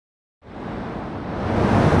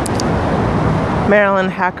Marilyn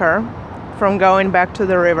hacker from going back to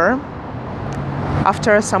the river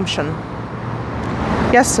after Assumption.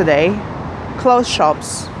 Yesterday, clothes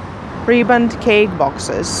shops, ribboned cake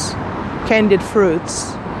boxes, candied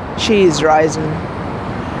fruits, cheese rising.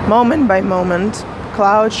 Moment by moment,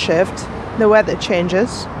 clouds shift, the weather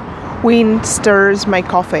changes, wind stirs my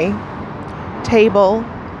coffee. Table,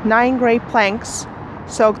 9 grey planks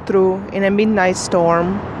soaked through in a midnight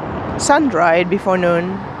storm, sun-dried before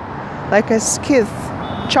noon. Like a skith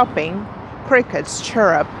chopping, crickets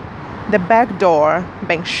chirrup, the back door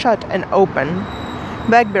bangs shut and open.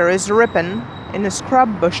 Blackberries ripen in the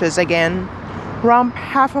scrub bushes again. Romp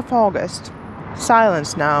half of August,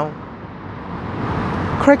 silence now.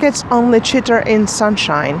 Crickets only chitter in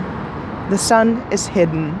sunshine. The sun is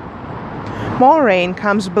hidden. More rain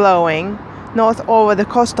comes blowing north over the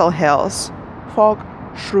coastal hills. Fog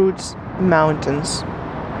shrouds the mountains.